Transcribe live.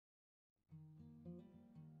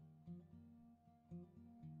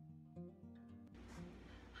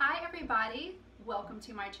everybody, welcome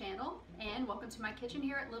to my channel and welcome to my kitchen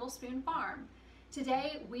here at Little Spoon Farm.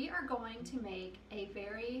 Today we are going to make a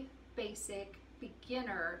very basic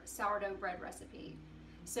beginner sourdough bread recipe.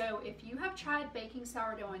 So if you have tried baking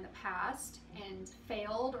sourdough in the past and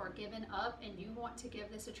failed or given up and you want to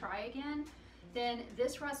give this a try again, then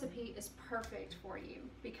this recipe is perfect for you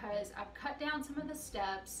because I've cut down some of the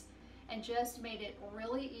steps and just made it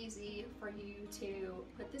really easy for you to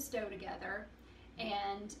put this dough together.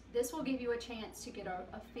 And this will give you a chance to get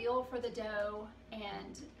a feel for the dough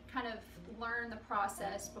and kind of learn the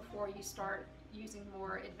process before you start using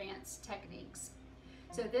more advanced techniques.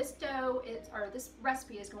 So this this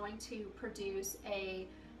recipe is going to produce a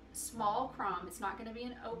small crumb. It's not going to be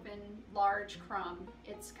an open, large crumb.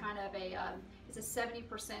 It's kind of it's a 70%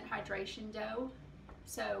 hydration dough.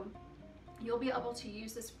 So you'll be able to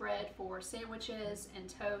use this bread for sandwiches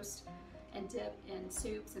and toast and dip in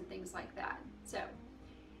soups and things like that. So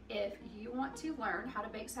if you want to learn how to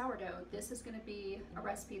bake sourdough, this is going to be a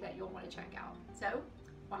recipe that you'll want to check out. So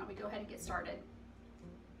why don't we go ahead and get started.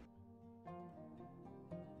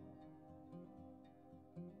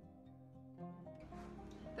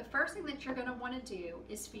 The first thing that you're going to want to do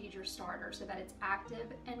is feed your starter so that it's active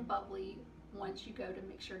and bubbly once you go to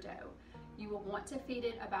mix your dough. You will want to feed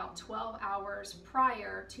it about 12 hours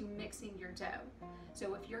prior to mixing your dough.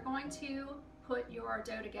 So if you're going to put your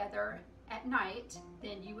dough together at night,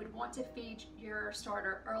 then you would want to feed your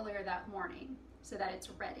starter earlier that morning so that it's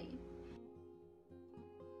ready.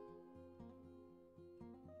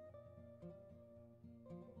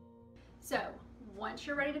 So once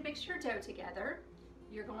you're ready to mix your dough together,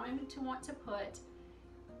 you're going to want to put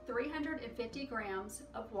 350 grams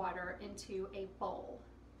of water into a bowl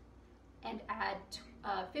and add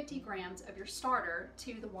 50 grams of your starter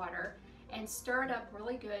to the water and stir it up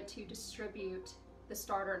really good to distribute the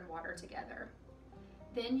starter and water together.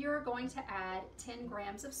 Then you're going to add 10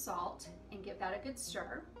 grams of salt and give that a good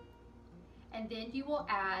stir. And then you will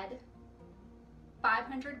add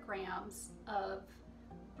 500 grams of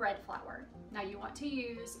bread flour. Now you want to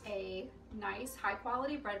use a nice high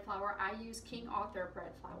quality bread flour. I use King Arthur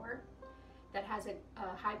bread flour that has a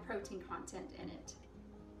high protein content in it.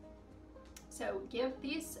 So give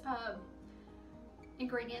these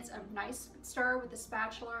ingredients a nice stir with the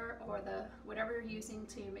spatula or whatever you're using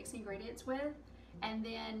to mix the ingredients with, and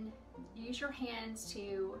then use your hands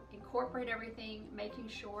to incorporate everything, making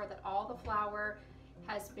sure that all the flour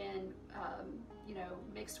has been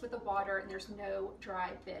mixed with the water and there's no dry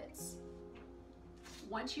bits.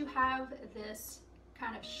 Once you have this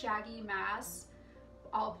kind of shaggy mass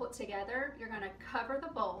all put together, you're going to cover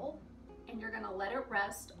the bowl and you're going to let it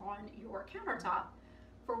rest on your countertop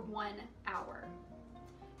for 1 hour.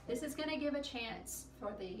 This is going to give a chance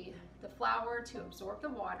for the flour to absorb the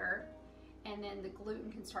water, and then the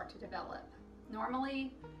gluten can start to develop.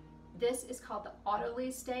 Normally this is called the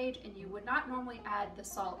autolyse stage, and you would not normally add the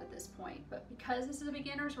salt at this point, but because this is a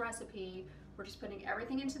beginner's recipe, we're just putting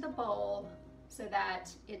everything into the bowl so that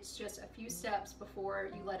it's just a few steps before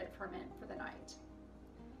you let it ferment for the night.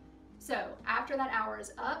 So after that hour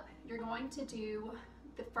is up, you're going to do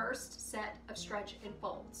the first set of stretch and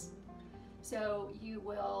folds. So you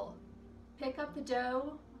will pick up the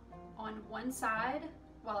dough on one side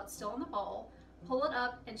while it's still in the bowl, pull it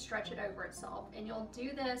up and stretch it over itself. And you'll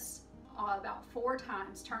do this about 4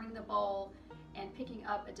 times, turning the bowl and picking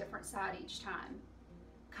up a different side each time.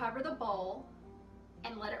 Cover the bowl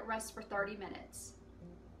and let it rest for 30 minutes.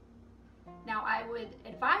 Now I would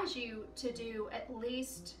advise you to do at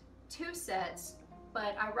least 2 sets,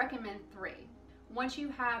 but I recommend 3. Once you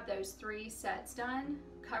have those 3 sets done,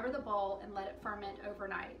 cover the bowl and let it ferment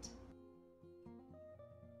overnight.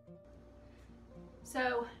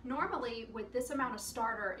 So normally with this amount of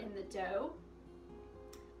starter in the dough,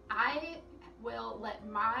 I will let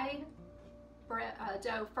my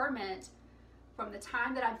dough ferment from the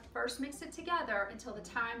time that I first mix it together until the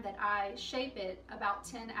time that I shape it, about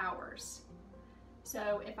 10 hours.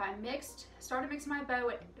 So if I started mixing my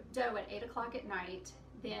dough at 8 o'clock at night,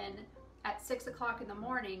 then at 6 o'clock in the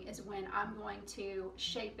morning is when I'm going to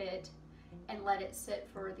shape it and let it sit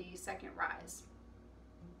for the second rise.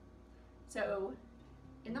 So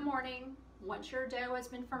in the morning, once your dough has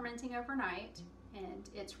been fermenting overnight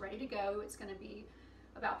and it's ready to go, it's going to be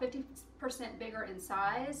about 50% bigger in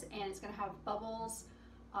size, and it's going to have bubbles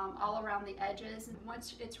all around the edges. And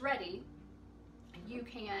once it's ready, you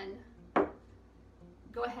can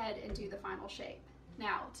go ahead and do the final shape.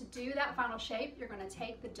 Now, to do that final shape, you're going to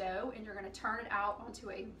take the dough and you're going to turn it out onto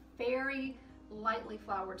a very lightly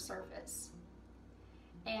floured surface.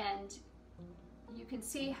 And you can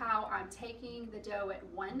see how I'm taking the dough at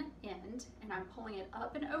one end and I'm pulling it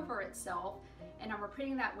up and over itself, and I'm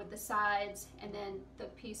repeating that with the sides, and then the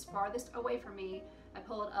piece farthest away from me, I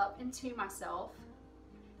pull it up into myself.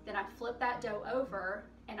 Then I flip that dough over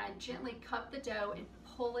and I gently cup the dough and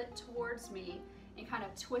pull it towards me, and kind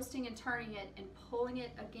of twisting and turning it and pulling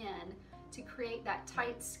it again to create that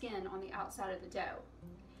tight skin on the outside of the dough.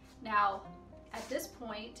 Now, at this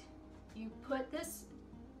point, you put this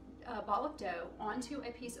ball of dough onto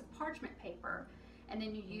a piece of parchment paper, and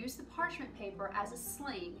then you use the parchment paper as a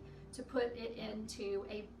sling to put it into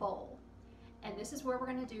a bowl. And this is where we're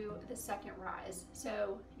going to do the second rise.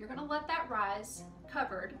 So you're going to let that rise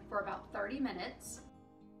covered for about 30 minutes.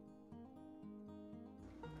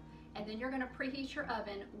 And then you're going to preheat your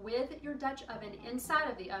oven with your Dutch oven inside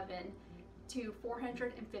of the oven to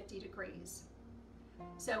 450 degrees.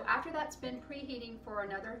 So after that's been preheating for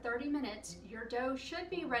another 30 minutes, your dough should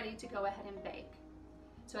be ready to go ahead and bake.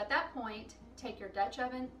 So at that point, take your Dutch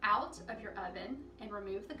oven out of your oven and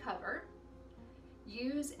remove the cover.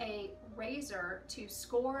 Use a razor to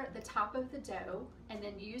score the top of the dough, and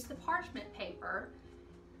then use the parchment paper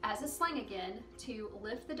as a sling again to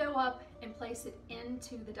lift the dough up and place it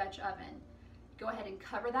into the Dutch oven. Go ahead and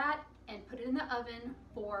cover that and put it in the oven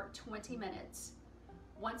for 20 minutes.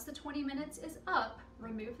 Once the 20 minutes is up,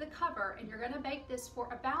 remove the cover, and you're going to bake this for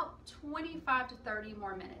about 25 to 30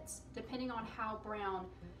 more minutes, depending on how brown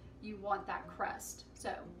you want that crust.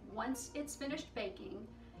 So once it's finished baking,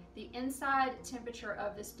 the inside temperature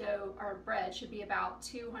of this dough or bread should be about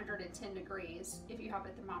 210 degrees. If you have a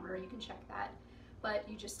thermometer, you can check that. But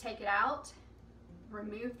you just take it out,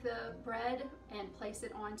 remove the bread, and place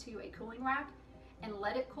it onto a cooling rack and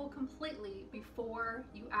let it cool completely before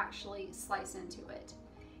you actually slice into it.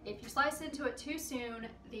 If you slice into it too soon,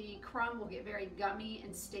 the crumb will get very gummy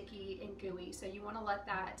and sticky and gooey. So you want to let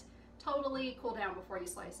that totally cool down before you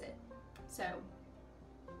slice it. So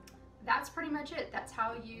that's pretty much it. That's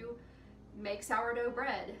how you make sourdough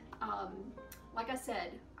bread. Like I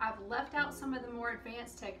said, I've left out some of the more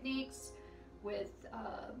advanced techniques with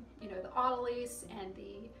you know, the autolyse and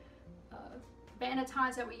the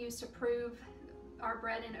bannetons that we use to prove our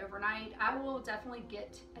bread in overnight. I will definitely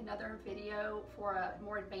get another video for a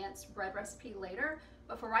more advanced bread recipe later,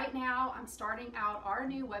 but for right now, I'm starting out our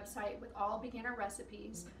new website with all beginner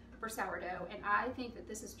recipes for sourdough, and I think that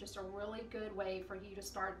this is just a really good way for you to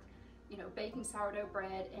start, you know, baking sourdough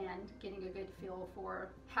bread and getting a good feel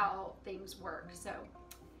for how things work. So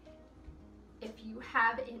if you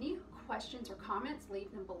have any questions or comments,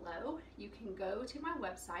 leave them below. You can go to my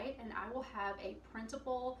website and I will have a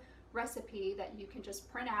printable recipe that you can just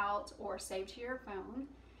print out or save to your phone.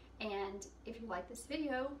 And if you like this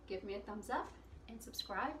video, give me a thumbs up and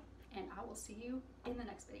subscribe, and I will see you in the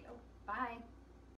next video. Bye.